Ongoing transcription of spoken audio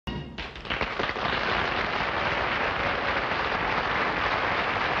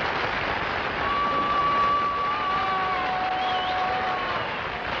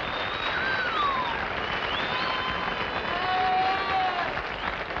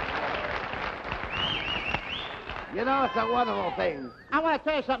You know, it's a wonderful thing. I want to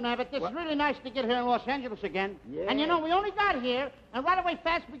tell you something, Abbott. It's really nice to get here in Los Angeles again. Yeah. And you know, we only got here, and right away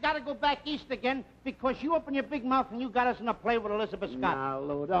fast we got to go back east again because you opened your big mouth and you got us in a play with Elizabeth Scott. Now,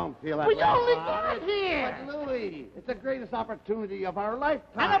 Lou, don't feel that We way. only got here. But, Louie, it's the greatest opportunity of our lifetime.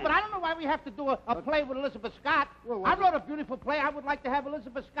 I know, but I don't know why we have to do a play with Elizabeth Scott. Well, I wrote a beautiful play. I would like to have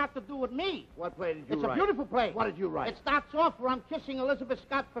Elizabeth Scott to do with me. What play did you It's write? a beautiful play. What did you write? It starts off where I'm kissing Elizabeth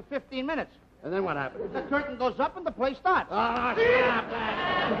Scott for 15 minutes. And then what happened? The curtain goes up and the play starts. Ah, stop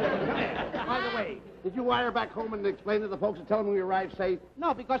that. By the way, did you wire back home and explain to the folks and tell them we arrived safe?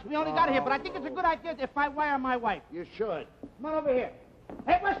 No, because we only got here, but I think it's a good idea if I wire my wife. You should. Come on over here.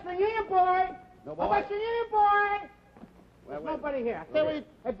 Hey, Western Union boy! No boy? Oh, Western Union boy! There's Wait. nobody here. I tell you,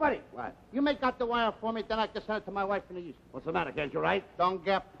 hey, buddy. What? You make out the wire for me, then I can send it to my wife in the east. What's the matter? Can't you write? Don't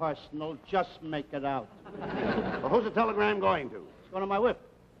get personal. Just make it out. Well, who's the telegram going to? It's going to my wife.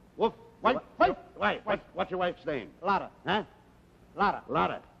 Wolf? Wait. What's your wife's name? Lotta. Huh? Lotta.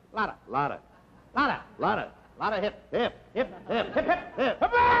 Lotta. Lotta. Lotta. Lotta. Lotta. Lotta hip. Hip. Hip. Hip. Hip, hip. Hip.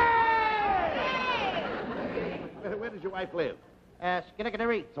 Hooray! Where does your wife live?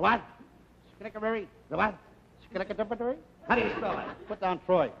 Skinnickadary. So what? Skinnickadary. The what? Skinnickadary. How do you spell that? Put down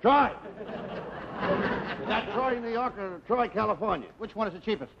Troy. Troy. Is that Troy, New York, or Troy, California? Which one is the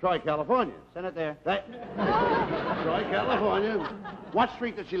cheapest? Troy, California. Send it there. Right. Troy, California. What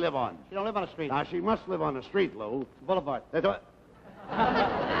street does she live on? She don't live on the street. Now, she must live on a street, Lou. Boulevard. That's what?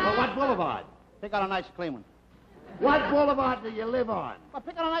 Well, what boulevard? Pick out a nice clean one. What boulevard do you live on? Well,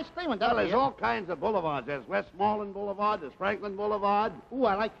 pick out a nice clean one. Well, That'll there's be it. all kinds of boulevards. There's Westmoreland Boulevard, there's Franklin Boulevard. Ooh,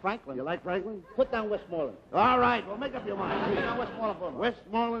 I like Franklin. You like Franklin? Put down Westmoreland. All right, well, make up your mind. Put down Westmoreland Boulevard.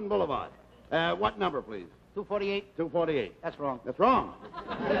 Westmoreland Boulevard. What number, please? 248. 248. That's wrong. That's wrong.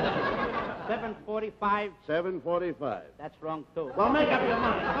 745. 745. That's wrong, too. Well, make up your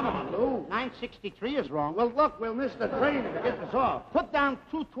mind. Come on, Lou. 963 is wrong. Well, look, we'll miss the train if we get this off. Put down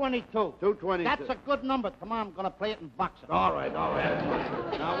 222. 222. That's a good number. Come on, I'm going to play it in boxing. All right, all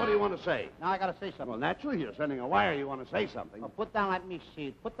right. Now, what do you want to say? Now I got to say something. Well, naturally, you're sending a wire. You want to say something. Well, put down, let me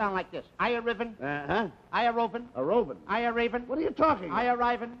see. Put down like this. I a riven. Uh-huh. I a rovin. A Robin. I a raven. What are you talking about? I a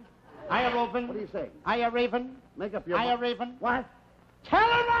riven. I a rovin. What are you saying? I a raven. Make up your I a mind. raven. What? Tell him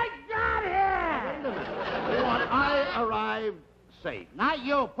I got Wait here! a minute. You want I arrived safe. Not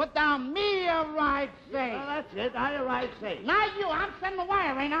you. Put down me arrived safe. Well, that's it. I arrived safe. Not you. I'm sending the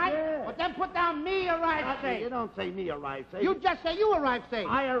wire, ain't I? Yeah. But then put down me arrived safe. You don't say me arrived safe. You just say you arrived safe.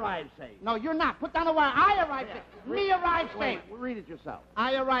 I arrived safe. No, you're not. Put down the wire. I arrived safe. Me arrived Wait, safe. read it yourself.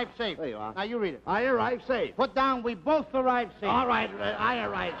 I arrived safe. There you are. Now you read it. I arrived safe. Put down we both arrived safe. All right, I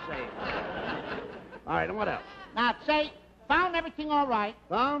arrived safe. All right, and what else? Now say, found everything all right.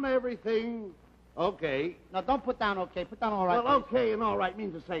 Found everything okay. No, don't put down okay. Put down all right. Well, please. okay and all right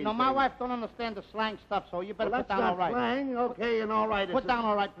means the same No, thing. my wife don't understand the slang stuff, so you better Well, put that's down not all right. slang. Okay and all right. Put down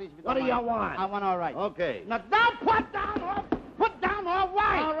all right, please. if you What don't do you mind. want? I want all right. Okay. Now don't put down all. Put down all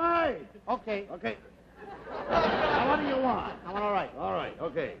right. All right. Okay. Okay. Now, what do you want? I want all right. All right.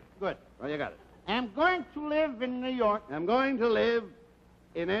 Okay. Good. Well, you got it. I'm going to live in New York. I'm going to live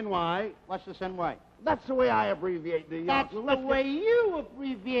in NY. What's this NY? That's the way I abbreviate New York. That's Well, the let's way you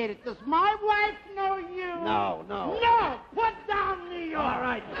abbreviate it. Does my wife know you? No, no. No! Put down New York! All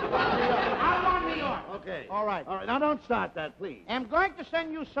right. I want New York. Okay. All right. All right. Now, don't start that, please. I'm going to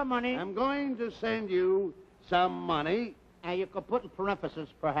send you some money. I'm going to send you some money. And you could put in parentheses,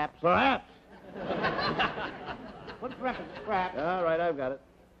 perhaps. Perhaps. Put in parentheses, perhaps. All right, I've got it.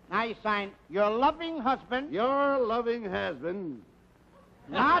 Now you sign, your loving husband. Your loving husband.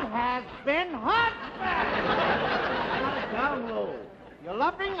 Not has been husband. Down low. Your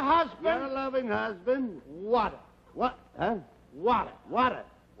loving husband. Your loving husband. Water. What? Huh? Water. What?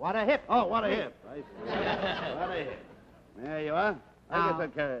 What a hip. Oh, what a hip. I see. What a hip. There you are. I Now- guess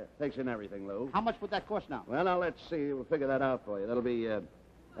that takes in everything, Lou. How much would that cost now? Well, now, let's see. We'll figure that out for you. That'll be,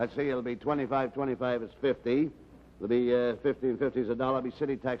 let's see, it'll be 25, 25 is 50. It'll be 50 and 50 is $1. It'll be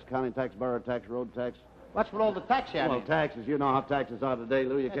city tax, county tax, borough tax, road tax. What's with all the tax here? Well, taxes, you know how taxes are today,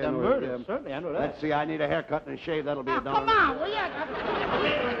 Lou. You Yeah, can't they're always, murder. Certainly, I know that. Let's see, I need a haircut and a shave. That'll be Now, $1. come on, will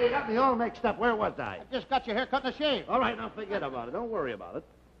you? You got me all mixed up. Where was I? Just got your hair cut and a shave. All right, now forget about it. Don't worry about it.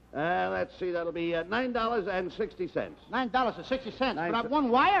 Let's see, that'll be $9.60. $9.60. But Nine I've ci- one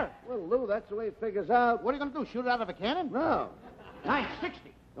wire. Well, Lou, that's the way it figures out. What are you going to do, shoot it out of a cannon? No. $9.60.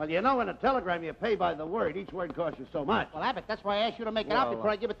 Well, you know, in a telegram, you pay by the word. Each word costs you so much. Well, Abbott, that's why I asked you to make it out Well,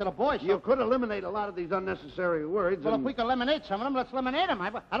 before I give it to the boys. You could eliminate a lot of these unnecessary words. Well, if and- we could eliminate some of them, let's eliminate them. I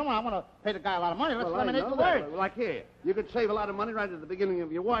don't want to pay the guy a lot of money. Let's Well, I eliminate know the that, words. but like here, you could save a lot of money right at the beginning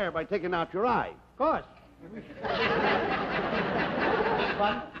of your wire by taking out your eye. Of course.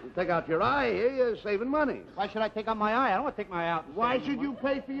 button. You take out your eye here, you're saving money. Why should I take out my eye? I don't want to take my eye out. Why should you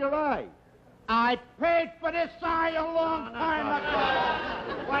pay for your eye? I paid for this eye a long time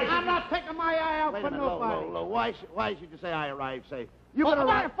ago. I'm not taking my eye out for nobody. Low. Why should you say I arrived safe? You Well, could come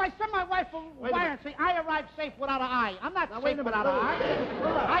on, arrive. if I send my wife a wire and say I arrived safe without an eye, I'm not safe without an eye.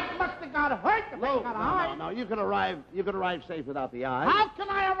 I must have got hurt if I got an eye. No. You could arrive safe without the eye. How can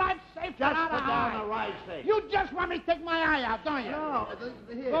I arrive safe Just without put an down eye? arrive safe. You just want me to take my eye out, don't you? No.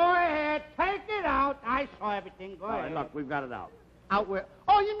 Here. Go ahead, take it out. I saw everything. Go All ahead. right, look, we've got it out. Out where?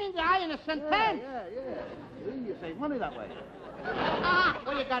 Oh, you mean the eye in a sentence? Yeah. See, you save money that way.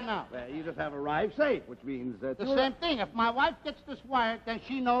 What you got now? Well, you just have arrived safe, which means that The same thing. If my wife gets this wire, then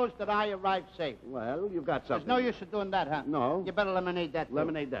she knows that I arrived safe. Well, you've got There's something. no use of doing that, huh? No. You better lemonade that. Too.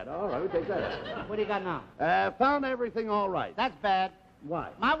 Lemonade that. All right, we'll take that. What do you got now? Found everything all right. That's bad. Why?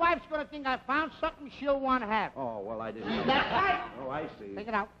 My wife's going to think I found something she'll want to have. Oh, well, I didn't know. That's right. Oh, I see. Take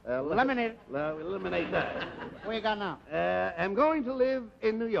it out. Look- Lemonade it. Eliminate that. What you got now? I'm going to live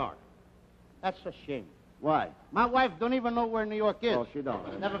in New York. That's a shame. Why? My wife don't even know where New York is. Oh, she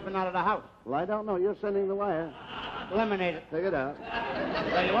don't. Never been out of the house. Well, I don't know. You're sending the wire. Lemonade it. Take it out.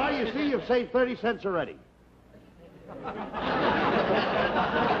 There you are. You see, you've saved 30 cents already.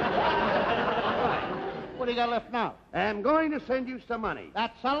 What do you got left now? I'm going to send you some money.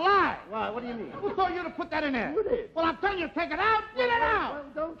 That's a lie. Why? What do you mean? Who told you to put that in there? You did. Well, I'm telling you, take it out. Get it out.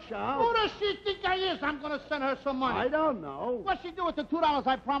 Well, don't shout. Who does she think I is? I'm going to send her some money. I don't know. What's she do with the $2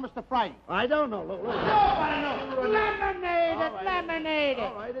 I promised to Friday? I don't know. Look. Nobody knows. Lemonade it. All right. Lemonade it.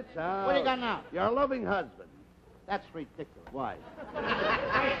 All right, it's out. What do you got now? Your loving husband. That's ridiculous. Why?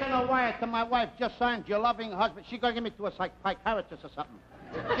 I sent a wire to my wife, just signed your loving husband. She going to give me to a psychiatrist or something.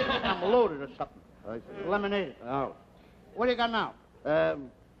 She think I'm loaded or something. I see. Lemonade it. Oh. What do you got now?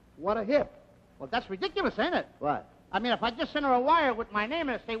 What a hip. Well, that's ridiculous, ain't it? What? I mean, if I just send her a wire with my name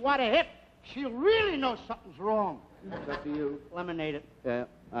and say, what a hip, she'll really know something's wrong. It's up to you. Lemonade it. Yeah.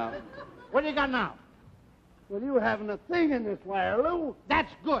 What do you got now? Well, you haven't a thing in this wire, Lou.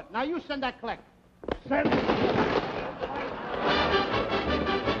 That's good. Now you send that collect. Send it.